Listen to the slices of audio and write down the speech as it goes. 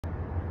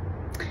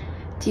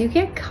Do you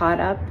get caught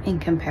up in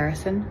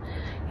comparison?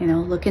 You know,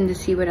 looking to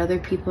see what other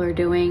people are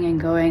doing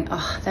and going,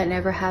 oh, that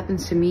never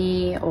happens to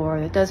me, or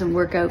that doesn't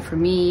work out for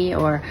me,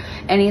 or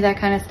any of that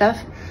kind of stuff?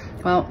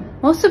 Well,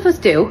 most of us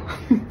do.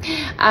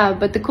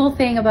 But the cool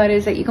thing about it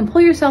is that you can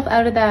pull yourself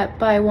out of that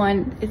by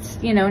one, it's,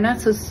 you know, not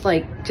so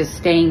like just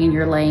staying in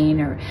your lane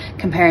or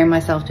comparing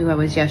myself to who I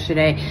was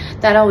yesterday.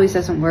 That always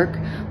doesn't work.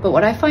 But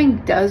what I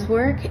find does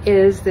work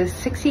is this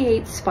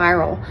 68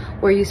 spiral,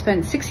 where you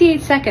spend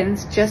 68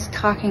 seconds just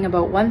talking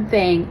about one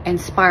thing and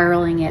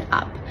spiraling it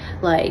up.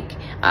 Like,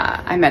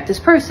 I met this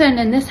person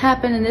and this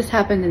happened and this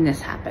happened and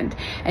this happened,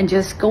 and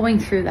just going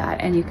through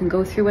that. And you can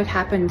go through what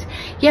happened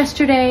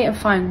yesterday and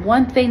find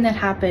one thing that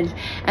happened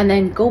and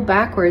then go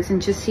backwards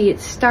and just see it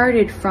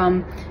started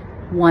from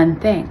one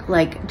thing,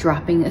 like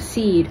dropping a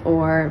seed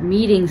or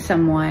meeting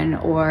someone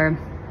or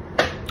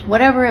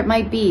whatever it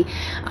might be.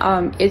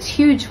 It's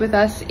huge with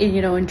us in,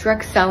 you know, in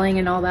direct selling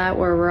and all that,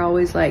 where we're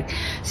always like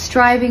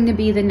striving to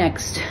be the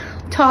next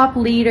top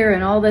leader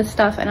and all this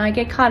stuff, and I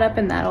get caught up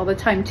in that all the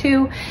time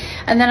too.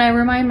 And then I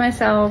remind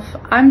myself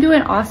I'm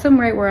doing awesome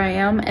right where I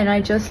am, and I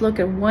just look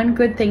at one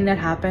good thing that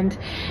happened,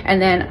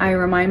 and then I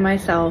remind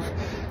myself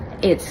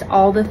it's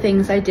all the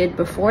things I did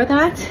before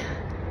that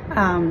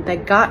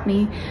that got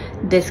me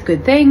this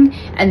good thing,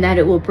 and that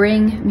it will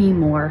bring me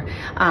more.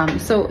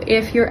 So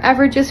if you're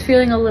ever just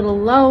feeling a little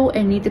low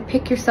and need to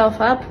pick yourself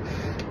up,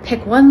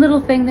 pick one little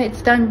thing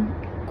that's done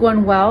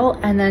going well,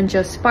 and then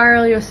just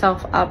spiral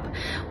yourself up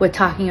with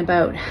talking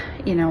about,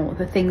 you know,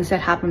 the things that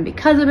happened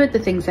because of it, the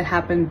things that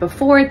happened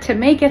before it to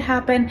make it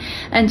happen,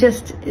 and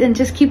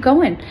just keep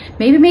going.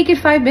 Maybe make it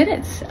 5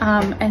 minutes,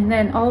 and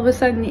then all of a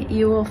sudden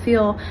you will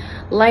feel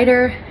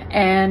lighter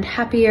and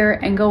happier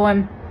and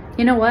going,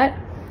 you know what,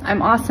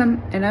 I'm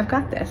awesome and I've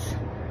got this.